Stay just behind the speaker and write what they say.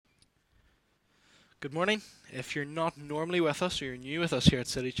Good morning. If you're not normally with us or you're new with us here at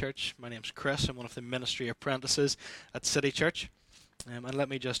City Church, my name's Chris. I'm one of the ministry apprentices at City Church. And let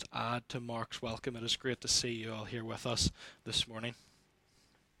me just add to Mark's welcome. It is great to see you all here with us this morning.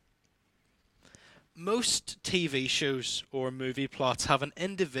 Most TV shows or movie plots have an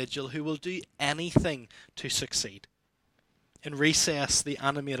individual who will do anything to succeed. In Recess, the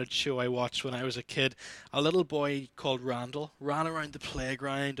animated show I watched when I was a kid, a little boy called Randall ran around the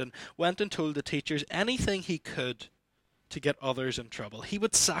playground and went and told the teachers anything he could to get others in trouble. He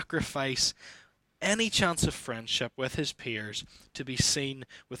would sacrifice any chance of friendship with his peers to be seen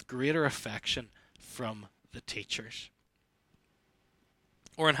with greater affection from the teachers.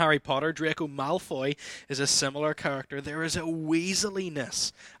 Or in Harry Potter, Draco Malfoy is a similar character. There is a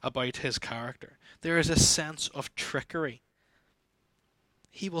weaseliness about his character. There is a sense of trickery.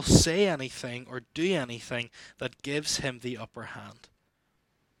 He will say anything or do anything that gives him the upper hand.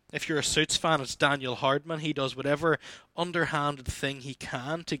 If you're a Suits fan, it's Daniel Hardman. He does whatever underhanded thing he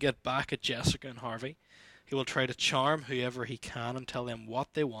can to get back at Jessica and Harvey. He will try to charm whoever he can and tell them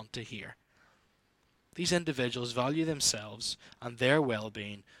what they want to hear. These individuals value themselves and their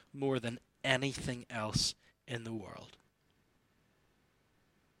well-being more than anything else in the world.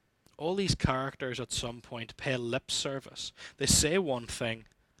 All these characters at some point pay lip service. They say one thing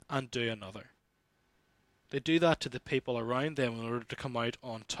and do another. They do that to the people around them in order to come out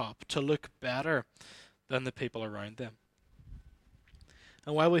on top, to look better than the people around them.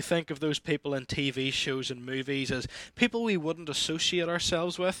 And while we think of those people in TV shows and movies as people we wouldn't associate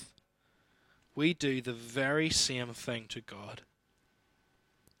ourselves with, we do the very same thing to God.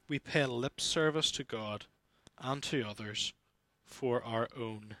 We pay lip service to God and to others for our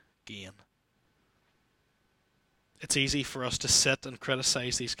own gain. It's easy for us to sit and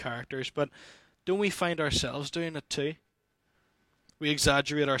criticize these characters, but don't we find ourselves doing it too? We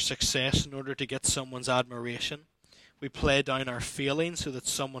exaggerate our success in order to get someone's admiration. We play down our feelings so that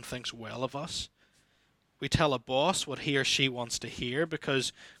someone thinks well of us. We tell a boss what he or she wants to hear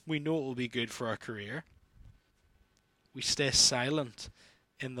because we know it will be good for our career. We stay silent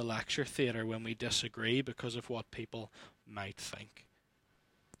in the lecture theatre when we disagree because of what people might think.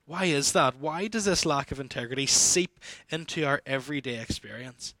 Why is that? Why does this lack of integrity seep into our everyday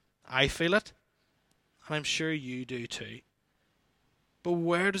experience? I feel it, and I'm sure you do too. But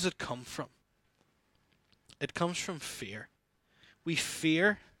where does it come from? It comes from fear. We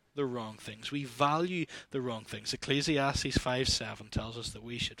fear the wrong things. We value the wrong things. Ecclesiastes 5:7 tells us that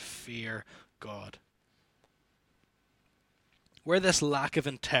we should fear God. Where this lack of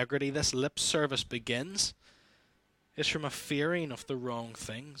integrity, this lip service begins, is from a fearing of the wrong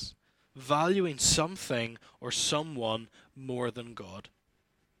things, valuing something or someone more than God.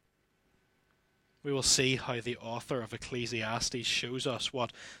 We will see how the author of Ecclesiastes shows us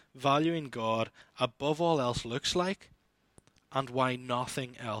what valuing God above all else looks like and why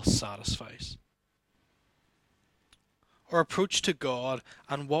nothing else satisfies. Our approach to God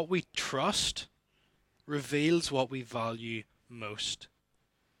and what we trust reveals what we value most.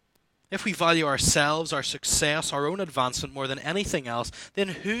 If we value ourselves, our success, our own advancement more than anything else, then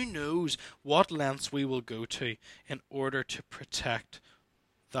who knows what lengths we will go to in order to protect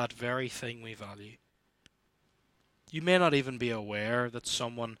that very thing we value. You may not even be aware that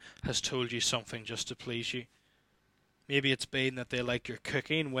someone has told you something just to please you. Maybe it's been that they like your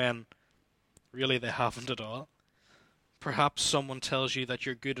cooking when really they haven't at all. Perhaps someone tells you that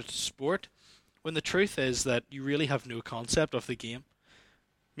you're good at sport when the truth is that you really have no concept of the game.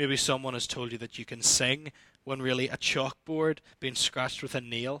 Maybe someone has told you that you can sing when really a chalkboard being scratched with a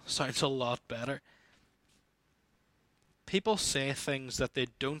nail sounds a lot better. People say things that they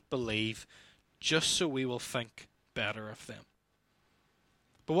don't believe just so we will think better of them.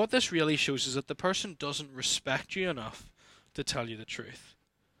 But what this really shows is that the person doesn't respect you enough to tell you the truth.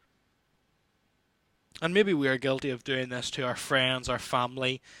 And maybe we are guilty of doing this to our friends, our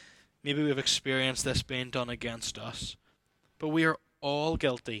family. Maybe we've experienced this being done against us. But we are all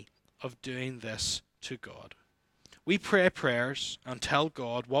guilty of doing this to God. We pray prayers and tell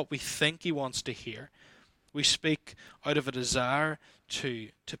God what we think He wants to hear. We speak out of a desire to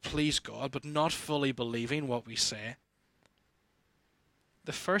please God, but not fully believing what we say.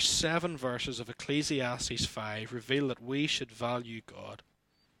 The first 7 verses of Ecclesiastes 5 reveal that we should value God.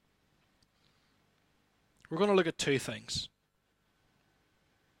 We're going to look at 2 things.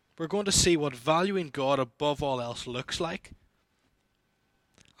 We're going to see what valuing God above all else looks like,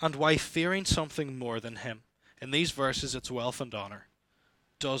 and why fearing something more than Him, in these verses it's wealth and honor,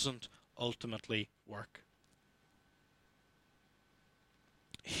 doesn't ultimately work.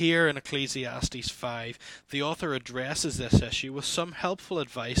 Here in Ecclesiastes 5, the author addresses this issue with some helpful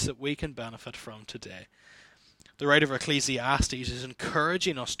advice that we can benefit from today. The writer of Ecclesiastes is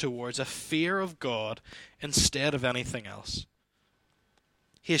encouraging us towards a fear of God instead of anything else.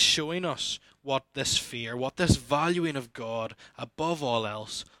 He is showing us what this fear, what this valuing of God above all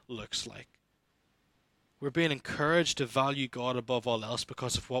else looks like. We're being encouraged to value God above all else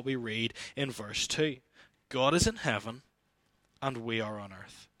because of what we read in verse 2. God is in heaven and we are on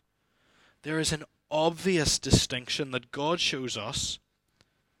earth. There is an obvious distinction that God shows us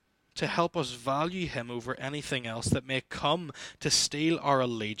to help us value him over anything else that may come to steal our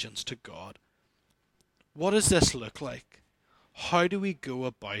allegiance to God. What does this look like? How do we go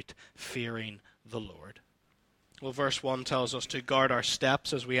about fearing the Lord? Well, verse 1 tells us to guard our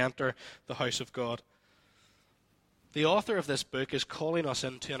steps as we enter the house of God. The author of this book is calling us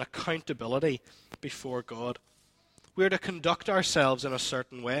into an accountability before God. We're to conduct ourselves in a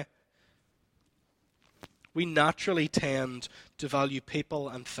certain way. We naturally tend to value people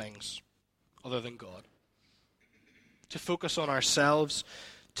and things other than God. To focus on ourselves,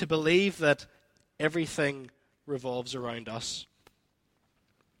 to believe that everything revolves around us.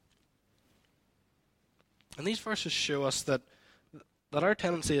 And these verses show us that our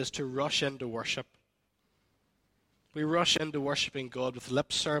tendency is to rush into worship. We rush into worshiping God with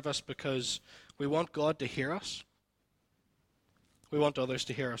lip service because we want God to hear us. We want others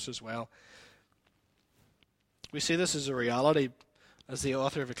to hear us as well. We see this as a reality, as the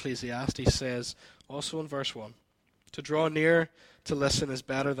author of Ecclesiastes says, also in verse 1. To draw near to listen is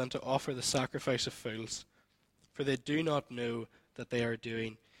better than to offer the sacrifice of fools, for they do not know that they are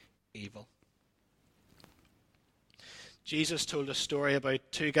doing evil. Jesus told a story about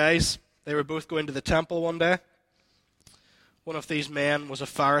two guys. They were both going to the temple one day. One of these men was a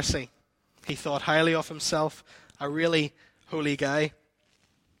Pharisee. He thought highly of himself, a really holy guy.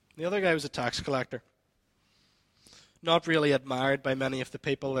 The other guy was a tax collector. Not really admired by many of the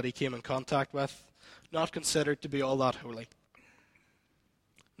people that he came in contact with, not considered to be all that holy.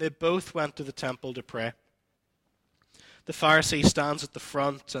 They both went to the temple to pray. The Pharisee stands at the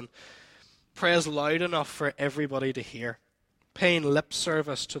front and prays loud enough for everybody to hear, paying lip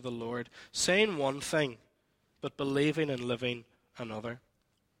service to the Lord, saying one thing, but believing and living another.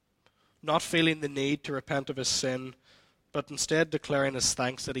 Not feeling the need to repent of his sin, but instead declaring his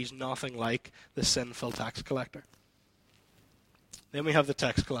thanks that he's nothing like the sinful tax collector. Then we have the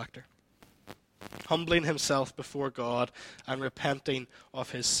tax collector, humbling himself before God and repenting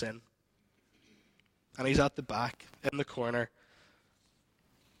of his sin. And he's at the back, in the corner,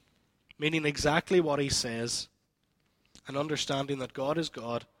 meaning exactly what he says, and understanding that God is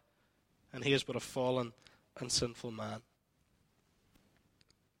God, and he is but a fallen and sinful man.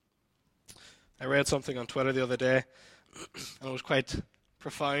 I read something on Twitter the other day, and it was quite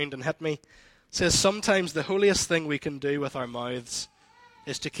profound and hit me. It says, sometimes the holiest thing we can do with our mouths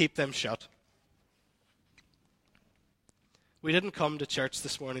is to keep them shut. We didn't come to church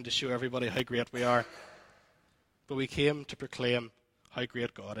this morning to show everybody how great we are, but we came to proclaim how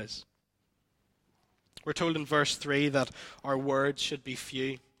great God is. We're told in verse 3 that our words should be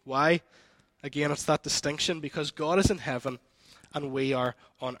few. Why? Again, it's that distinction, because God is in heaven and we are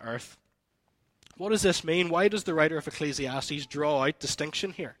on earth. What does this mean? Why does the writer of Ecclesiastes draw out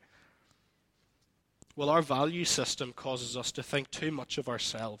distinction here? Well, our value system causes us to think too much of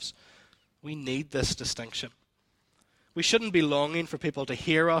ourselves. We need this distinction. We shouldn't be longing for people to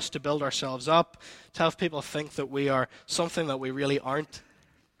hear us, to build ourselves up, to have people think that we are something that we really aren't.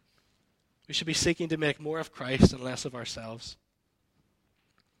 We should be seeking to make more of Christ and less of ourselves.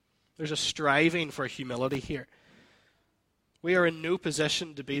 There's a striving for humility here. We are in no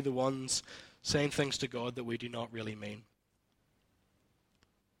position to be the ones saying things to God that we do not really mean.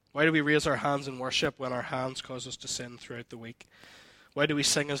 Why do we raise our hands in worship when our hands cause us to sin throughout the week? Why do we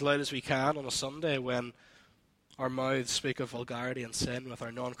sing as loud as we can on a Sunday when our mouths speak of vulgarity and sin with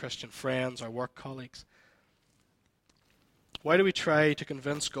our non-Christian friends, our work colleagues? Why do we try to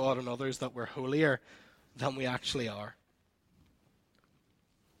convince God and others that we're holier than we actually are?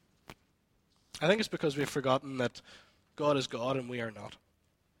 I think it's because we've forgotten that God is God and we are not.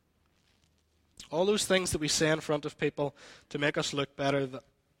 All those things that we say in front of people to make us look better,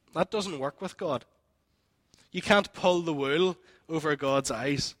 that doesn't work with God. You can't pull the wool over God's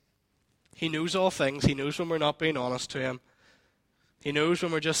eyes. He knows all things. He knows when we're not being honest to him. He knows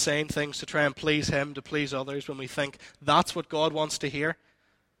when we're just saying things to try and please him, to please others, when we think that's what God wants to hear.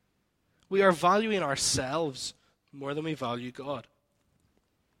 We are valuing ourselves more than we value God.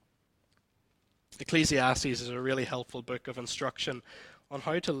 Ecclesiastes is a really helpful book of instruction on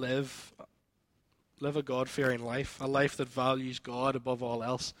how to live Live a God-fearing life, a life that values God above all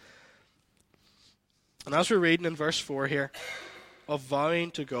else. And as we're reading in verse 4 here, of vowing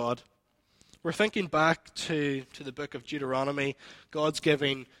to God, we're thinking back to the book of Deuteronomy. God's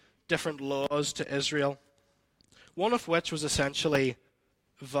giving different laws to Israel, one of which was essentially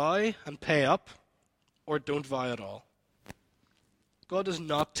vow and pay up, or don't vow at all. God does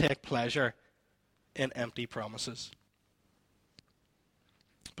not take pleasure in empty promises.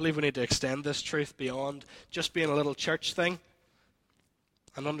 I believe we need to extend this truth beyond just being a little church thing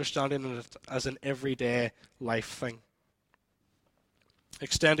and understanding it as an everyday life thing.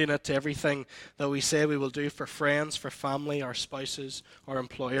 Extending it to everything that we say we will do for friends, for family, our spouses, our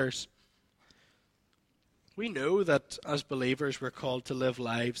employers. We know that as believers we're called to live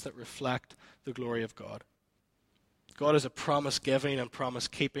lives that reflect the glory of God. God is a promise-giving and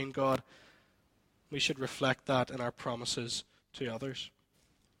promise-keeping God. We should reflect that in our promises to others.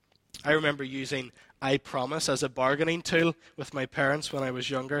 I remember using I promise as a bargaining tool with my parents when I was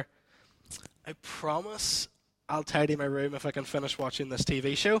younger. I promise I'll tidy my room if I can finish watching this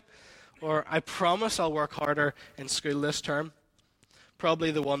TV show. Or I promise I'll work harder in school this term.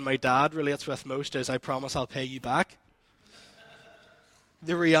 Probably the one my dad relates with most is I promise I'll pay you back.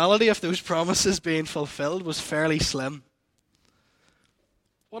 The reality of those promises being fulfilled was fairly slim.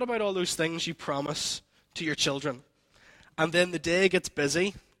 What about all those things you promise to your children? And then the day gets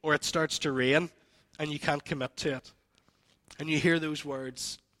busy, or it starts to rain, and you can't commit to it. And you hear those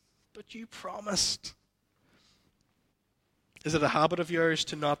words, but you promised. Is it a habit of yours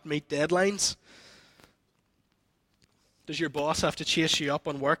to not meet deadlines? Does your boss have to chase you up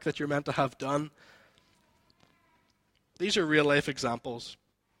on work that you're meant to have done? These are real-life examples.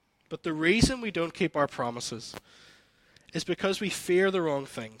 But the reason we don't keep our promises is because we fear the wrong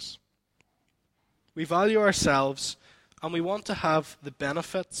things. We value ourselves, and we want to have the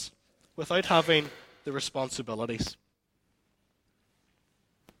benefits without having the responsibilities.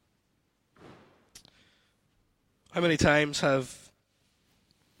 How many times have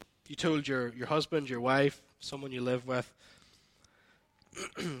you told your husband, your wife, someone you live with,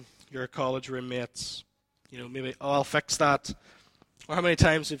 your college roommates, maybe, oh, I'll fix that. Or how many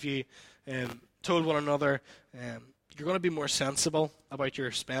times have you told one another, you're going to be more sensible about your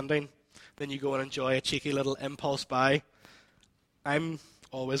spending, then you go and enjoy a cheeky little impulse buy? I'm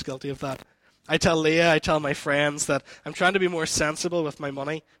always guilty of that. I tell Leah, I tell my friends that I'm trying to be more sensible with my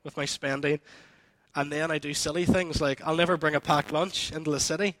money, with my spending, and then I do silly things like I'll never bring a packed lunch into the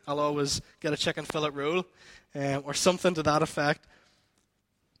city. I'll always get a chicken fillet roll or something to that effect.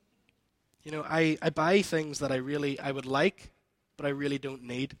 I buy things that I would like, but I really don't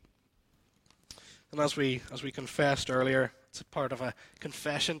need. And as we confessed earlier, it's a part of a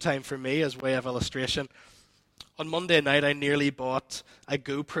confession time for me as way of illustration. On Monday night, I nearly bought a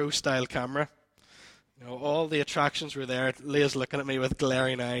GoPro-style camera. All the attractions were there. Leah's looking at me with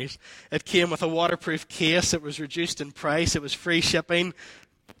glaring eyes. It came with a waterproof case. It was reduced in price. It was free shipping.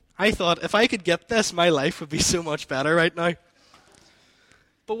 I thought, if I could get this, my life would be so much better right now.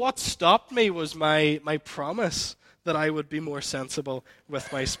 But what stopped me was my promise that I would be more sensible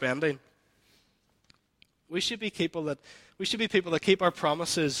with my spending. We should be people that keep our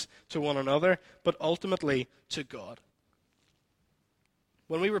promises to one another, but ultimately to God.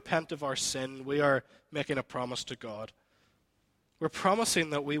 When we repent of our sin, we are making a promise to God. We're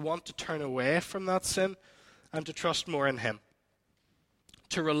promising that we want to turn away from that sin and to trust more in Him,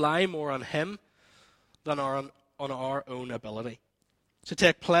 to rely more on Him than on our own ability, to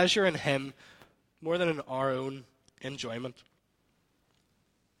take pleasure in Him more than in our own enjoyment.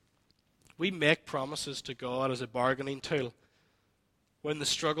 We make promises to God as a bargaining tool. When the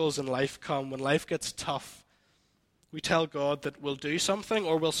struggles in life come, when life gets tough, we tell God that we'll do something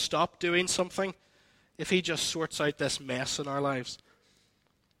or we'll stop doing something if He just sorts out this mess in our lives.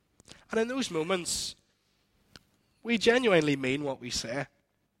 And in those moments, we genuinely mean what we say.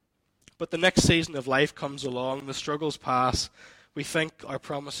 But the next season of life comes along, the struggles pass, we think our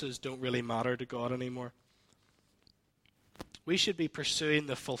promises don't really matter to God anymore. We should be pursuing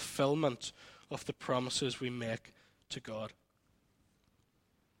the fulfillment of the promises we make to God.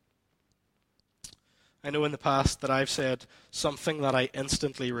 I know in the past that I've said something that I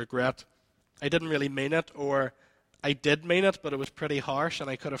instantly regret. I didn't really mean it, or I did mean it, but it was pretty harsh and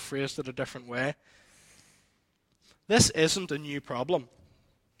I could have phrased it a different way. This isn't a new problem.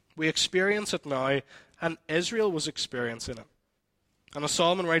 We experience it now, and Israel was experiencing it. And as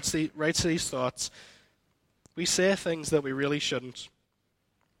Solomon writes these thoughts, we say things that we really shouldn't.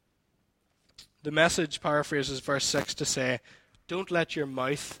 The Message paraphrases verse 6 to say, "Don't let your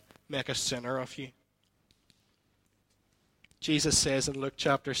mouth make a sinner of you." Jesus says in Luke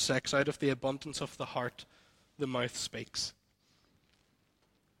chapter 6, out of the abundance of the heart, the mouth speaks.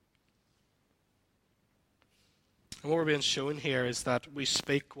 And what we're being shown here is that we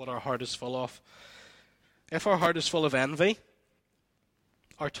speak what our heart is full of. If our heart is full of envy,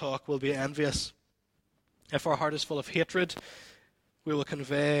 our talk will be envious. If our heart is full of hatred, we will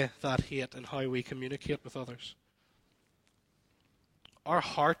convey that hate in how we communicate with others. Our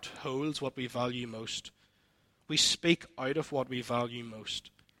heart holds what we value most. We speak out of what we value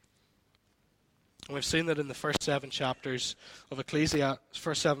most. And we've seen that in the first 7 chapters of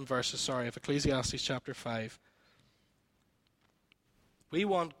first 7 verses of Ecclesiastes chapter 5. We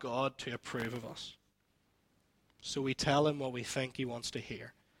want God to approve of us. So we tell him what we think he wants to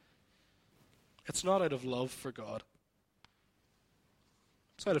hear. It's not out of love for God.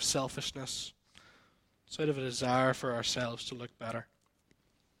 It's out of selfishness. It's out of a desire for ourselves to look better.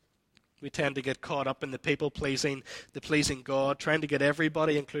 We tend to get caught up in the people-pleasing, the pleasing God, trying to get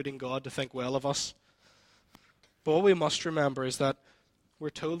everybody, including God, to think well of us. But what we must remember is that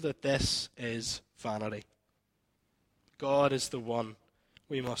we're told that this is vanity. God is the one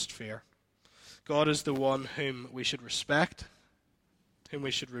we must fear. God is the one whom we should respect, whom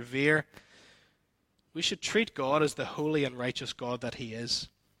we should revere. We should treat God as the holy and righteous God that he is.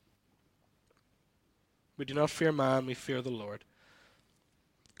 We do not fear man, we fear the Lord.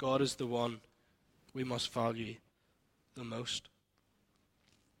 God is the one we must value the most.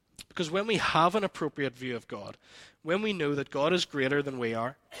 Because when we have an appropriate view of God, when we know that God is greater than we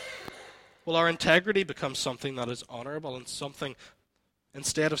are, well, our integrity becomes something that is honorable and something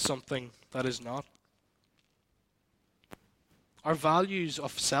instead of something that is not. Our values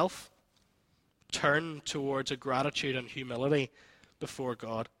of self turn towards a gratitude and humility before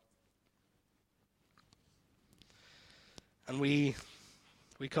God. And we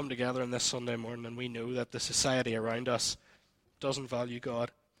come together on this Sunday morning and we know that the society around us doesn't value God.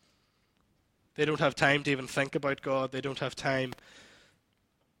 They don't have time to even think about God. They don't have time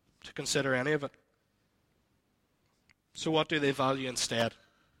to consider any of it. So what do they value instead?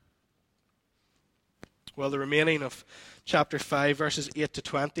 Well, the remaining of chapter 5, verses 8 to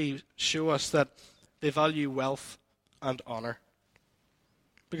 20, show us that they value wealth and honor.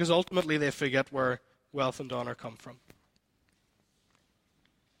 Because ultimately they forget where wealth and honor come from.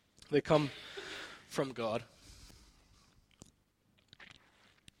 They come from God.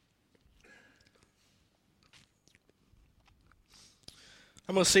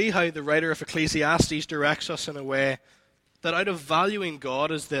 And we'll see how the writer of Ecclesiastes directs us in a way that out of valuing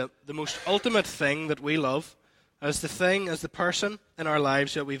God as the most ultimate thing that we love, as the person in our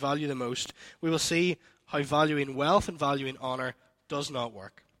lives that we value the most, we will see how valuing wealth and valuing honor does not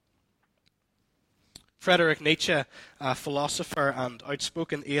work. Friedrich Nietzsche, a philosopher and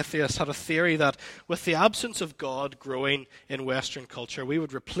outspoken atheist, had a theory that with the absence of God growing in Western culture, we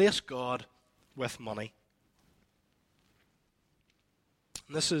would replace God with money.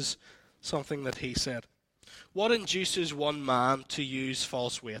 And this is something that he said. What induces one man to use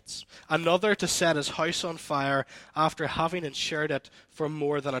false weights, another to set his house on fire after having insured it for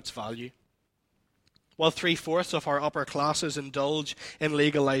more than its value? While 3/4 of our upper classes indulge in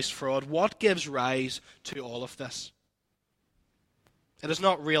legalized fraud, what gives rise to all of this? It is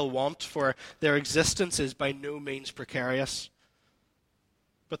not real want, for their existence is by no means precarious.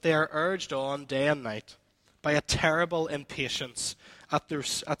 But they are urged on day and night by a terrible impatience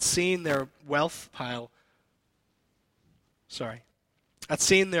at seeing their wealth pile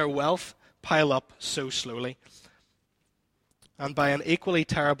up so slowly, and by an equally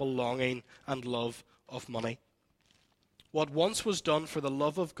terrible longing and love of money. What once was done for the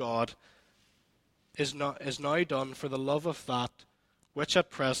love of God is now done for the love of that which at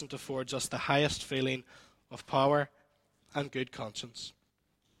present affords us the highest feeling of power and good conscience.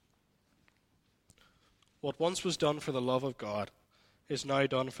 What once was done for the love of God is now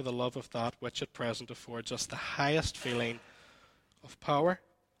done for the love of that which at present affords us the highest feeling of power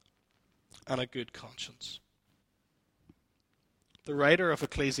and a good conscience. The writer of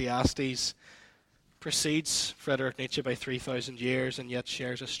Ecclesiastes precedes Friedrich Nietzsche by 3,000 years and yet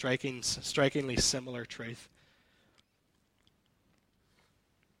shares a strikingly similar truth.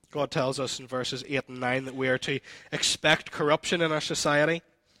 God tells us in verses 8 and 9 that we are to expect corruption in our society.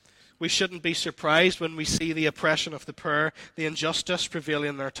 We shouldn't be surprised when we see the oppression of the poor, the injustice prevailing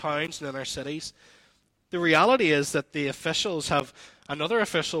in our towns and in our cities. The reality is that the officials have another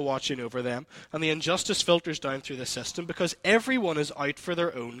official watching over them, and the injustice filters down through the system because everyone is out for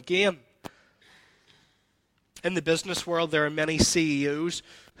their own gain. In the business world, there are many CEOs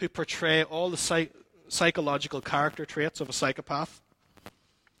who portray all the psychological character traits of a psychopath.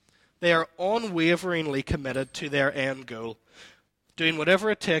 They are unwaveringly committed to their end goal, doing whatever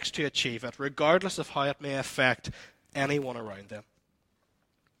it takes to achieve it, regardless of how it may affect anyone around them.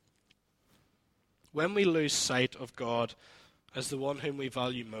 When we lose sight of God as the one whom we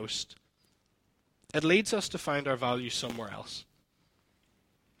value most, it leads us to find our value somewhere else.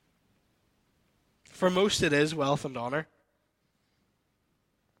 For most it is wealth and honor.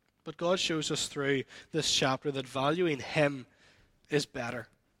 But God shows us through this chapter that valuing Him is better,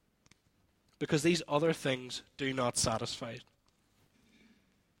 because these other things do not satisfy.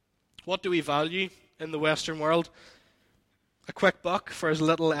 What do we value in the Western world? A quick buck for as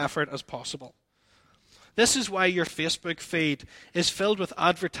little effort as possible. This is why your Facebook feed is filled with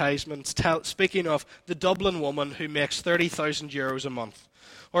advertisements speaking of the Dublin woman who makes €30,000 a month,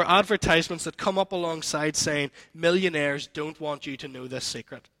 or advertisements that come up alongside saying, millionaires don't want you to know this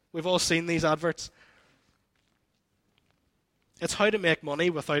secret. We've all seen these adverts. It's how to make money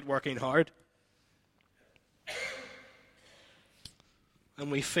without working hard.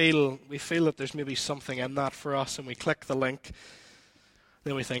 And we feel that there's maybe something in that for us, and we click the link.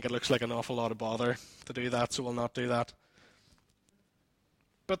 Then we think it looks like an awful lot of bother to do that, so we'll not do that.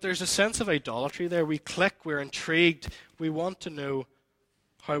 But there's a sense of idolatry there. We click, we're intrigued, we want to know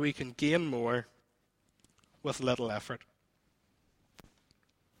how we can gain more with little effort.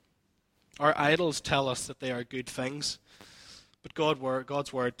 Our idols tell us that they are good things, but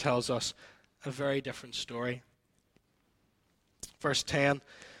God's word tells us a very different story. Verse 10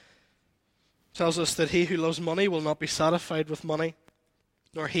 tells us that he who loves money will not be satisfied with money,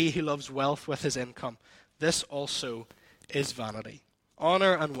 nor he who loves wealth with his income. This also is vanity.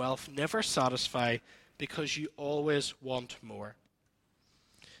 Honor and wealth never satisfy because you always want more.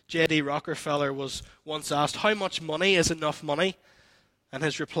 J.D. Rockefeller was once asked, how much money is enough money? And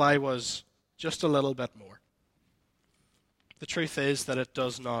his reply was, just a little bit more. The truth is that it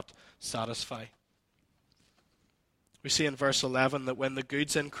does not satisfy. We see in verse 11 that when the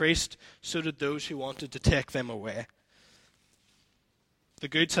goods increased, so did those who wanted to take them away. The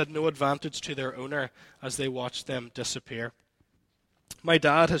goods had no advantage to their owner as they watched them disappear. My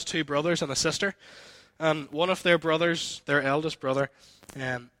dad has 2 brothers and a sister, and one of their brothers, their eldest brother,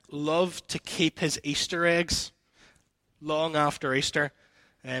 loved to keep his Easter eggs long after Easter.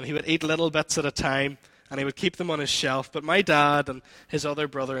 He would eat little bits at a time, and he would keep them on his shelf. But my dad and his other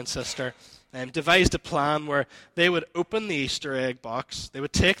brother and sister devised a plan where they would open the Easter egg box, they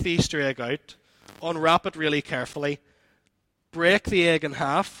would take the Easter egg out, unwrap it really carefully, break the egg in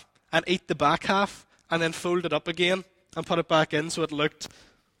half, and eat the back half, and then fold it up again and put it back in so it looked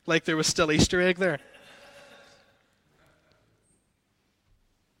like there was still Easter egg there.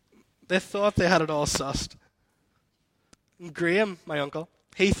 They thought they had it all sussed. And Graham, my uncle,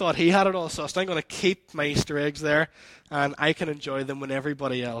 he thought he had it all sussed. I'm going to keep my Easter eggs there, and I can enjoy them when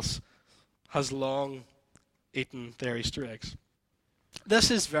everybody else has long eaten their Easter eggs.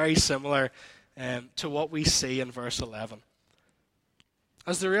 This is very similar to what we see in verse 11.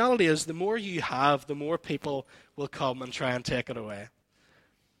 As the reality is, the more you have, the more people will come and try and take it away.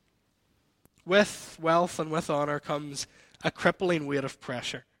 With wealth and with honor comes a crippling weight of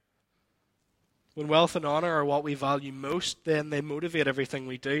pressure. When wealth and honor are what we value most, then they motivate everything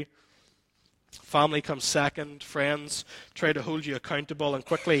we do. Family comes second, friends try to hold you accountable and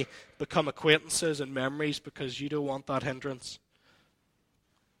quickly become acquaintances and memories because you don't want that hindrance.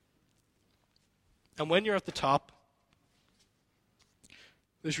 And when you're at the top,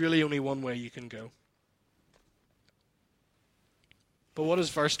 there's really only one way you can go. But what does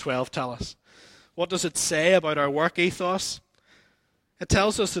verse 12 tell us? What does it say about our work ethos? It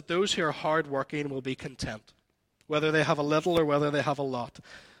tells us that those who are hard-working will be content. Whether they have a little or whether they have a lot,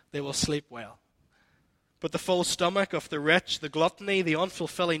 they will sleep well. But the full stomach of the rich, the gluttony, the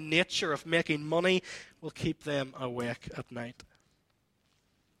unfulfilling nature of making money will keep them awake at night.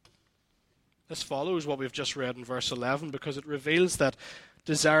 This follows what we've just read in verse 11 because it reveals that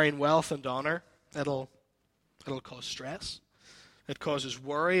desiring wealth and honor, it'll cause stress. It causes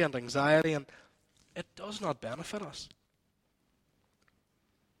worry and anxiety, and it does not benefit us.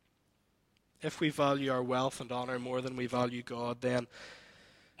 If we value our wealth and honor more than we value God, then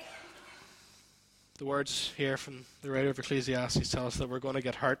the words here from the writer of Ecclesiastes tell us that we're going to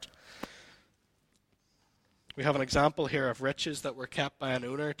get hurt. We have an example here of riches that were kept by an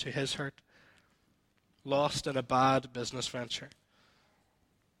owner to his hurt, lost in a bad business venture.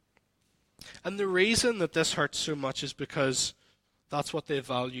 And the reason that this hurts so much is because that's what they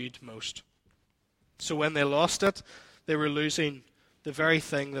valued most. So when they lost it, they were losing the very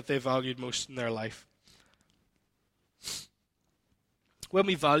thing that they valued most in their life. When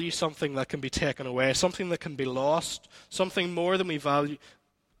we value something that can be taken away, something that can be lost, something more than we value,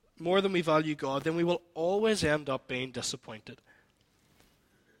 more than we value God, then we will always end up being disappointed.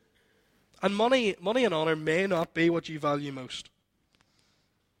 And money and honor may not be what you value most.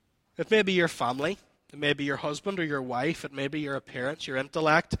 It may be your family. It may be your husband or your wife. It may be your appearance, your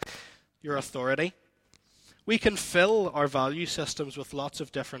intellect, your authority. We can fill our value systems with lots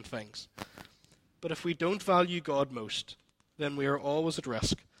of different things. But if we don't value God most, then we are always at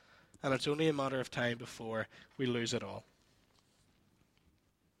risk. And it's only a matter of time before we lose it all.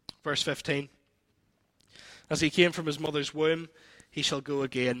 Verse 15. As he came from his mother's womb, he shall go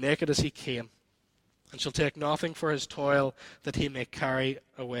again, naked as he came, and shall take nothing for his toil that he may carry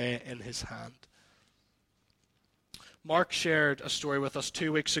away in his hand. Mark shared a story with us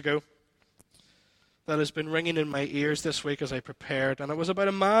 2 weeks ago that has been ringing in my ears this week as I prepared, and it was about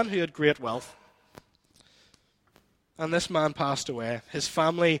a man who had great wealth. And this man passed away. His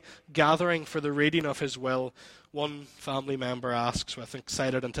family gathering for the reading of his will. One family member asks with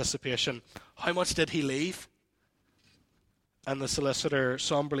excited anticipation, "How much did he leave?" And the solicitor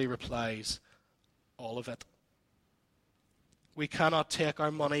somberly replies, "All of it." We cannot take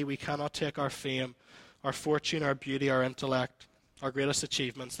our money, we cannot take our fame, our fortune, our beauty, our intellect, our greatest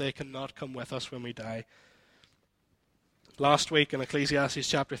achievements. They cannot come with us when we die. Last week in Ecclesiastes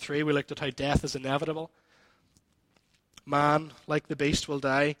chapter 3, we looked at how death is inevitable. Man, like the beast, will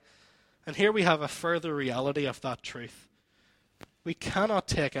die. And here we have a further reality of that truth. We cannot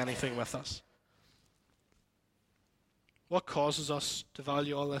take anything with us. What causes us to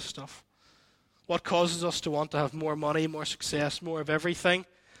value all this stuff? What causes us to want to have more money, more success, more of everything?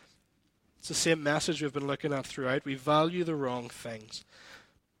 It's the same message we've been looking at throughout. We value the wrong things.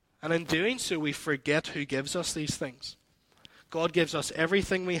 And in doing so, we forget who gives us these things. God gives us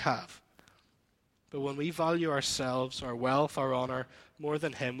everything we have. But when we value ourselves, our wealth, our honor, more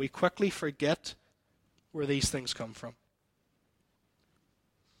than Him, we quickly forget where these things come from.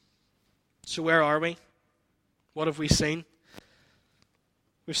 So where are we? What have we seen?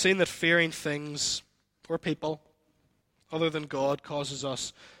 We've seen that fearing things or people other than God causes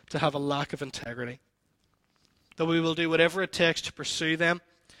us to have a lack of integrity. That we will do whatever it takes to pursue them.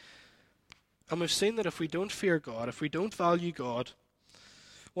 And we've seen that if we don't fear God, if we don't value God,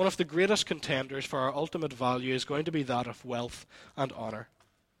 one of the greatest contenders for our ultimate value is going to be that of wealth and honor.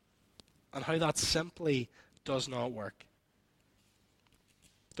 And how that simply does not work.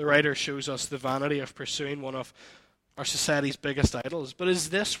 The writer shows us the vanity of pursuing one of our society's biggest idols. But is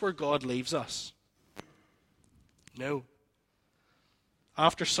this where God leaves us? No.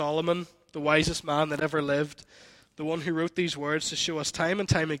 After Solomon, the wisest man that ever lived, the one who wrote these words to show us time and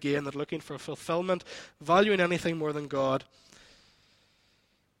time again that looking for fulfillment, valuing anything more than God,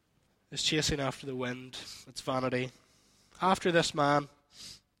 is chasing after the wind. It's vanity. After this man,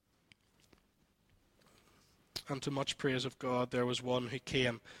 and to much praise of God, there was one who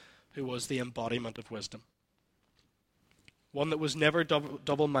came who was the embodiment of wisdom. One that was never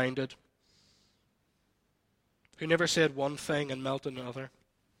double-minded, who never said one thing and meant another,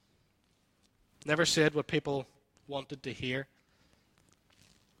 never said what people wanted to hear,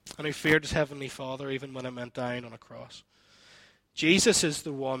 and who feared his heavenly Father even when it meant dying on a cross. Jesus is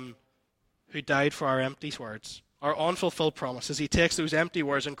the one who died for our empty words, our unfulfilled promises. He takes those empty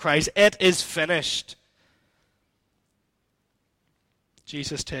words and cries, "It is finished."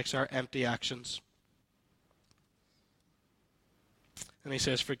 Jesus takes our empty actions and he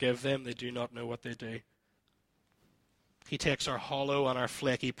says, "Forgive them, they do not know what they do." He takes our hollow and our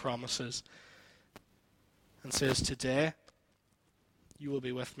flaky promises and says, "Today you will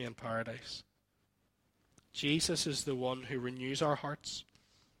be with me in paradise." Jesus is the one who renews our hearts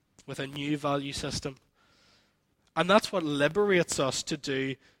with a new value system. And that's what liberates us to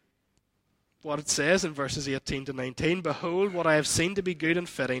do what it says in verses 18 to 19. "Behold, what I have seen to be good and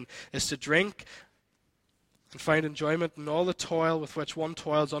fitting is to drink and find enjoyment in all the toil with which one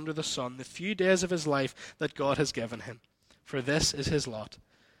toils under the sun, the few days of his life that God has given him. For this is his lot.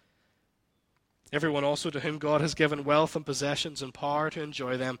 Everyone also to whom God has given wealth and possessions and power to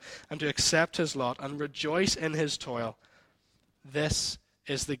enjoy them and to accept his lot and rejoice in his toil. This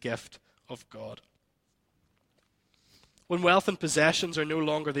is the gift of God." When wealth and possessions are no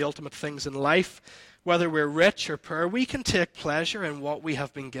longer the ultimate things in life, whether we're rich or poor, we can take pleasure in what we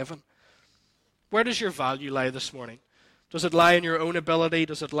have been given. Where does your value lie this morning? Does it lie in your own ability?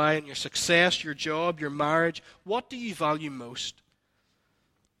 Does it lie in your success, your job, your marriage? What do you value most?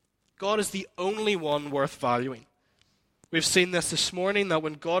 God is the only one worth valuing. We've seen this morning, that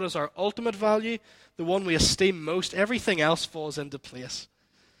when God is our ultimate value, the one we esteem most, everything else falls into place.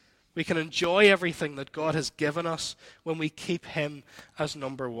 We can enjoy everything that God has given us when we keep Him as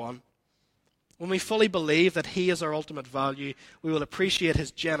number one. When we fully believe that he is our ultimate value, we will appreciate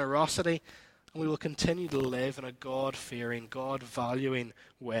his generosity, and we will continue to live in a God-fearing, God-valuing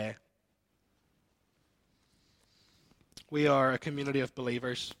way. We are a community of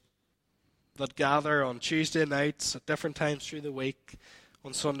believers that gather on Tuesday nights at different times through the week,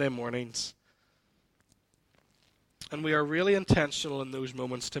 on Sunday mornings. And we are really intentional in those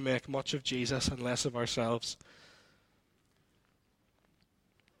moments to make much of Jesus and less of ourselves.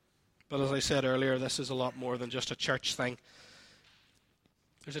 But as I said earlier, this is a lot more than just a church thing.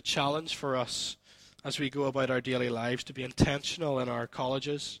 There's a challenge for us as we go about our daily lives to be intentional in our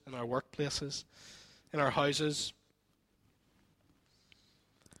colleges, in our workplaces, in our houses,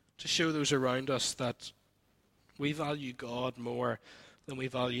 to show those around us that we value God more than we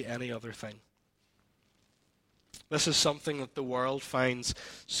value any other thing. This is something that the world finds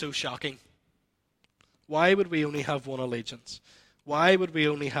so shocking. Why would we only have one allegiance? Why would we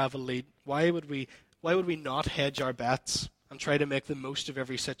only have a lead? Why would we not hedge our bets and try to make the most of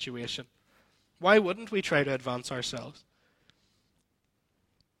every situation? Why wouldn't we try to advance ourselves?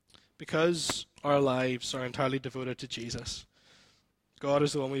 Because our lives are entirely devoted to Jesus. God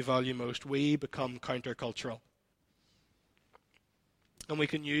is the one we value most. We become countercultural. And we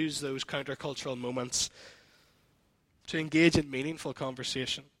can use those countercultural moments to engage in meaningful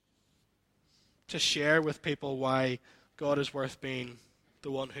conversation, to share with people why God is worth being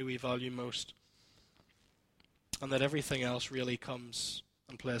the one who we value most, and that everything else really comes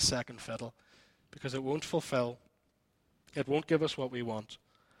and plays second fiddle, because it won't fulfill, it won't give us what we want.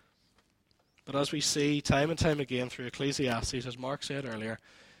 But as we see time and time again through Ecclesiastes, as Mark said earlier,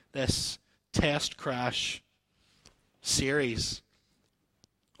 this test crash series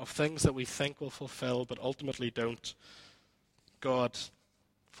of things that we think will fulfill but ultimately don't, God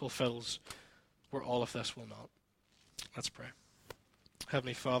fulfills where all of this will not. Let's pray.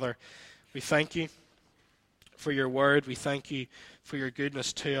 Heavenly Father, we thank you for your word. We thank you for your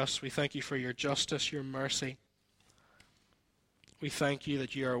goodness to us. We thank you for your justice, your mercy. We thank you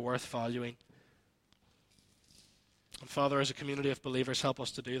that you are worth valuing. And Father, as a community of believers, help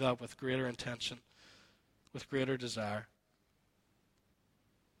us to do that with greater intention, with greater desire,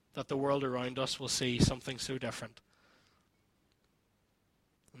 that the world around us will see something so different.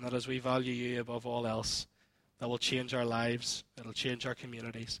 And that as we value you above all else, that will change our lives, it will change our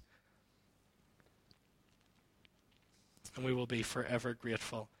communities. And we will be forever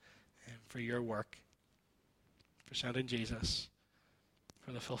grateful for your work, for sending Jesus,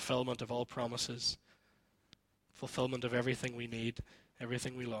 for the fulfillment of all promises, fulfillment of everything we need,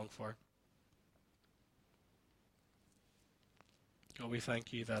 everything we long for. God, we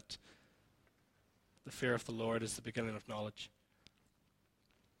thank you that the fear of the Lord is the beginning of knowledge.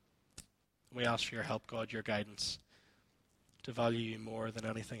 We ask for your help, God, your guidance, to value you more than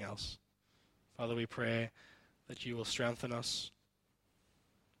anything else. Father, we pray that you will strengthen us,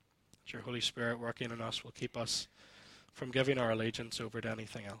 that your Holy Spirit working in us will keep us from giving our allegiance over to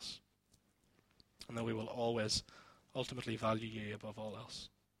anything else, and that we will always ultimately value you above all else.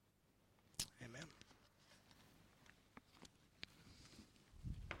 Amen.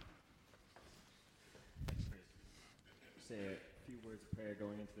 Say a few words of prayer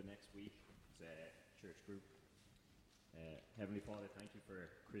going into the next week as a church group. Heavenly Father, thank you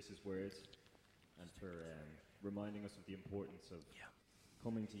for Chris's words and for reminding us of the importance of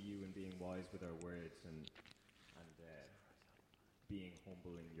coming to you and being wise with our words and being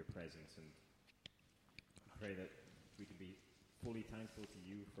humble in your presence. And pray that we can be fully thankful to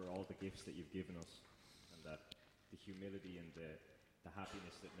you for all the gifts that you've given us, and that the humility and the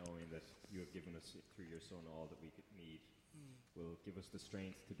happiness that knowing that you have given us through your Son all that we could need will give us the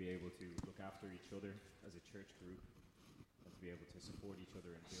strength to be able to look after each other as a church group and to be able to support each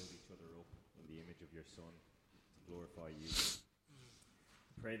other and build each other up in the image of your Son to glorify you.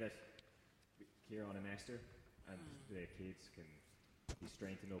 Pray that Kieran and Esther and the kids can be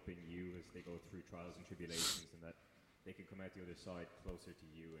strengthened up in you as they go through trials and tribulations, and that they can come out the other side closer to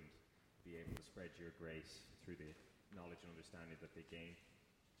you and be able to spread your grace through the knowledge and understanding that they gain.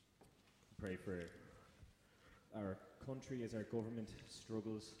 Pray for our country as our government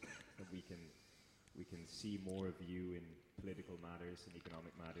struggles, that we can see more of you in political matters and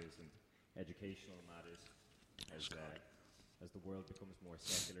economic matters and educational matters as the world becomes more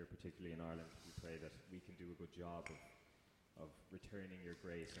secular, particularly in Ireland. We pray that we can do a good job of returning your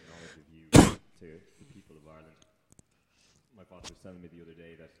grace and knowledge of you to the people of Ireland. My boss was telling me the other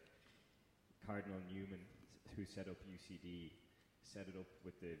day that Cardinal Newman, who set up UCD, set it up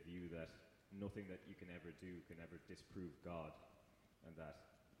with the view that nothing that you can ever do can ever disprove God, and that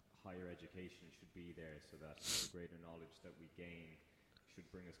higher education should be there so that the greater knowledge that we gain should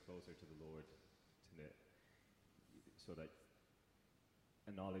bring us closer to the Lord. so that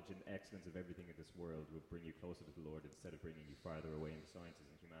a knowledge and excellence of everything in this world will bring you closer to the Lord instead of bringing you farther away in the sciences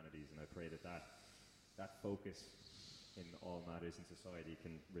and humanities. And I pray that focus in all matters in society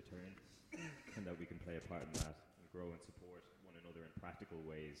can return, and that we can play a part in that and grow and support one another in practical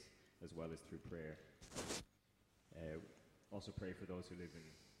ways as well as through prayer. Also pray for those who live in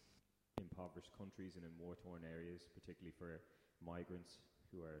impoverished countries and in war-torn areas, particularly for migrants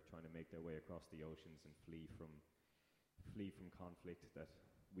who are trying to make their way across the oceans and flee from conflict, that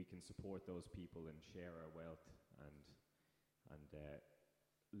we can support those people and share our wealth and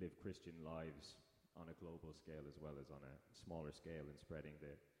live Christian lives on a global scale as well as on a smaller scale in spreading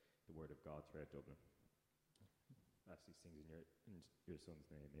the word of God throughout Dublin. I ask these things in your son's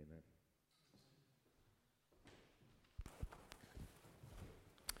name, amen.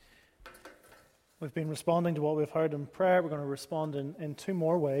 We've been responding to what we've heard in prayer. We're going to respond in two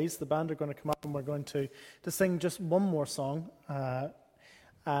more ways. The band are going to come up and we're going to sing just one more song.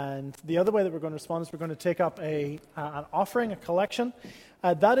 And the other way that we're going to respond is we're going to take up an offering, a collection.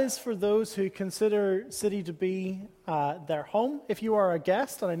 That is for those who consider City to be their home. If you are a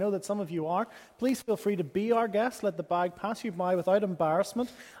guest, and I know that some of you are, please feel free to be our guest. Let the bag pass you by without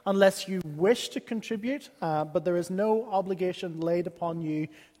embarrassment, unless you wish to contribute. But there is no obligation laid upon you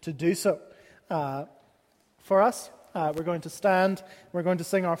to do so. For us, we're going to stand. We're going to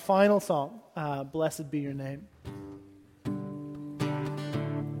sing our final song, Blessed Be Your Name.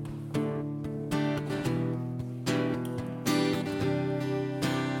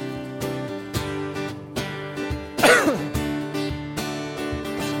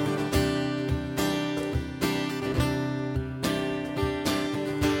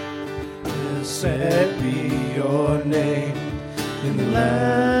 Blessed be your name in the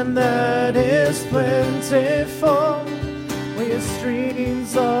land that is plentiful, where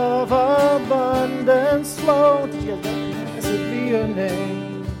streams of abundance flow. Blessed be your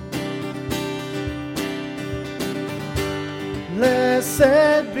name.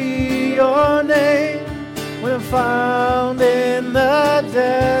 Blessed be your name when I'm found in the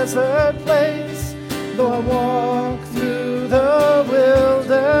desert place. Though I walk through the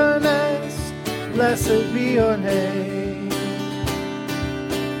wilderness, blessed be your name.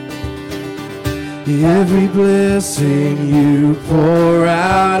 Every blessing you pour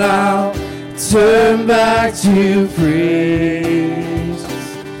out, I'll turn back to praise.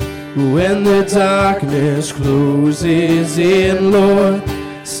 When the darkness closes in, Lord,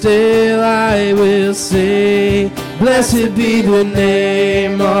 still I will say, blessed be the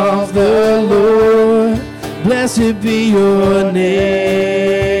name of the Lord. Blessed be your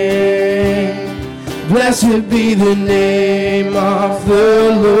name. Blessed be the name of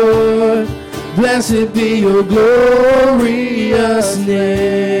the Lord. Blessed be your glorious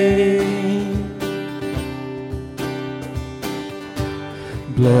name.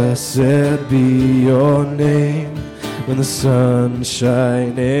 Blessed be your name when the sun's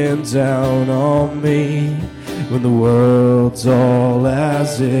shining down on me, when the world's all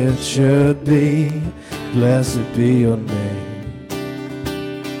as it should be. Blessed be your name.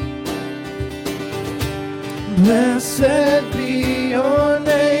 Blessed be your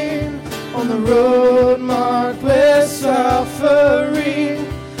name on the road marked with suffering.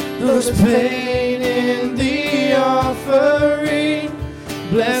 There's pain in the offering.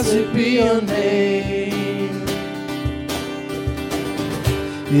 Blessed be your name.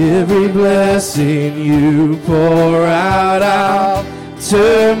 Every blessing you pour out, I'll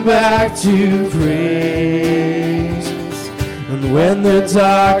turn back to praise. And when the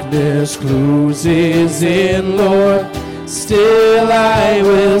darkness closes in, Lord, still I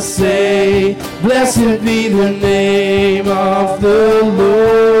will say, blessed be the name of the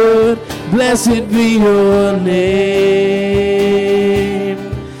Lord. Blessed be your name.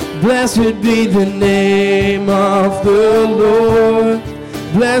 Blessed be the name of the Lord.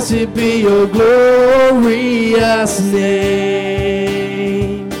 Blessed be your glorious name.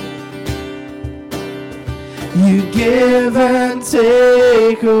 You give and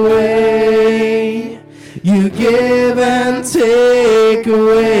take away. You give and take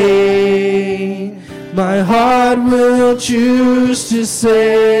away. My heart will choose to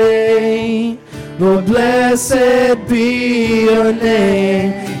say, Lord, blessed be your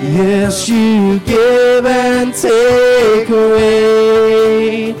name. Yes, you give and take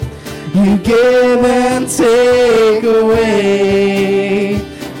away. You give and take away.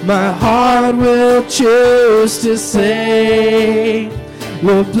 My heart will choose to say,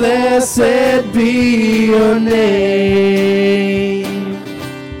 Lord, blessed be your name.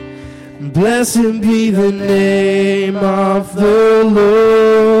 Blessed be the name of the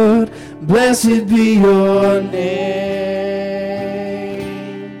Lord. Blessed be your name.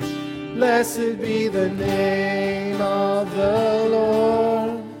 Blessed be the name of the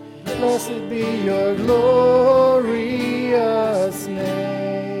Lord. Blessed be your glorious name.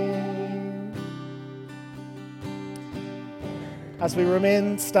 As we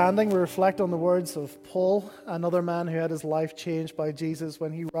remain standing, we reflect on the words of Paul, another man who had his life changed by Jesus,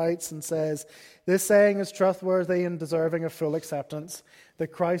 when he writes and says, "This saying is trustworthy and deserving of full acceptance, that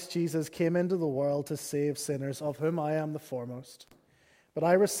Christ Jesus came into the world to save sinners, of whom I am the foremost. But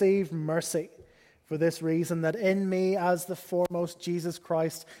I received mercy for this reason, that in me as the foremost Jesus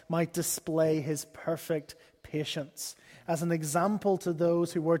Christ might display his perfect patience, as an example to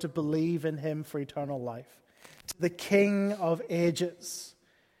those who were to believe in him for eternal life. To the King of ages,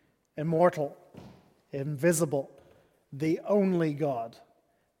 immortal, invisible, the only God,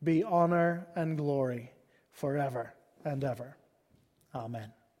 be honor and glory forever and ever.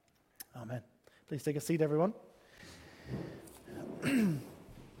 Amen." Amen. Please take a seat, everyone.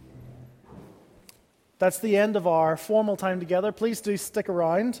 That's the end of our formal time together. Please do stick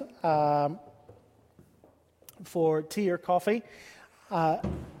around for tea or coffee.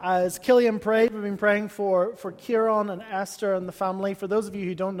 As Killian prayed, we've been praying for Kieran and Esther and the family. For those of you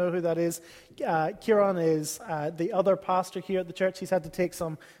who don't know who that is, Kieran is the other pastor here at the church. He's had to take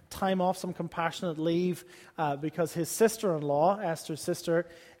some time off, some compassionate leave, because his sister-in-law, Esther's sister,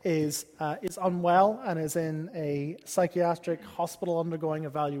 is unwell and is in a psychiatric hospital undergoing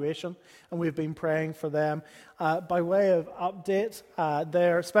evaluation, and we've been praying for them. By way of update,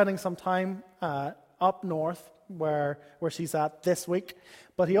 they're spending some time up north, where she's at this week.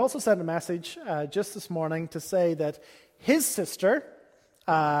 But he also sent a message just this morning to say that his sister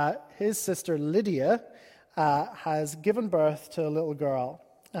Lydia, has given birth to a little girl,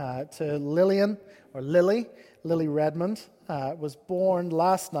 to Lily Redmond, was born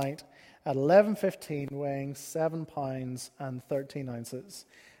last night at 11:15, weighing 7 pounds and 13 ounces.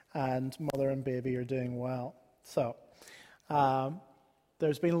 And mother and baby are doing well. So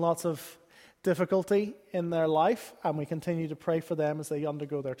there's been lots of difficulty in their life, and we continue to pray for them as they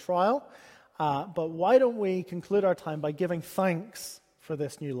undergo their trial. But why don't we conclude our time by giving thanks for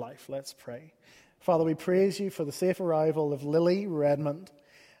this new life? Let's pray. Father, we praise you for the safe arrival of Lily Redmond,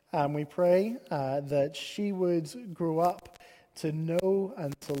 and we pray that she would grow up to know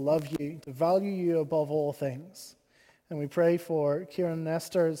and to love you, to value you above all things. And we pray for Kieran and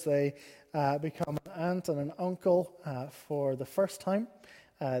Esther as they become an aunt and an uncle for the first time,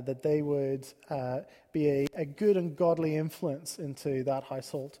 that they would be a good and godly influence into that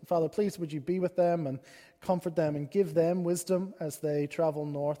household. Father, please would you be with them and comfort them and give them wisdom as they travel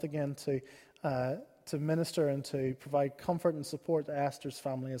north again to minister and to provide comfort and support to Esther's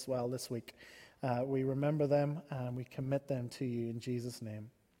family as well this week. We remember them and we commit them to you in Jesus'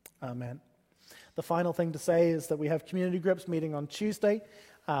 name. Amen. The final thing to say is that we have community groups meeting on Tuesday.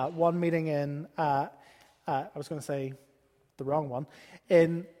 One meeting in, I was going to say the wrong one,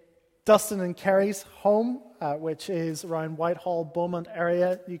 in Dustin and Kerry's home, which is around Whitehall, Beaumont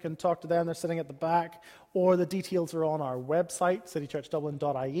area. You can talk to them. They're sitting at the back, or the details are on our website,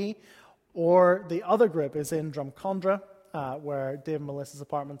 citychurchdublin.ie, or the other group is in Drumcondra, where Dave and Melissa's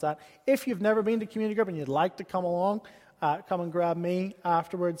apartment's at. If you've never been to community group and you'd like to come along, come and grab me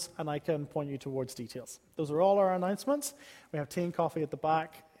afterwards, and I can point you towards details. Those are all our announcements. We have tea and coffee at the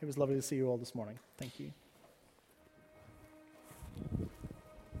back. It was lovely to see you all this morning. Thank you.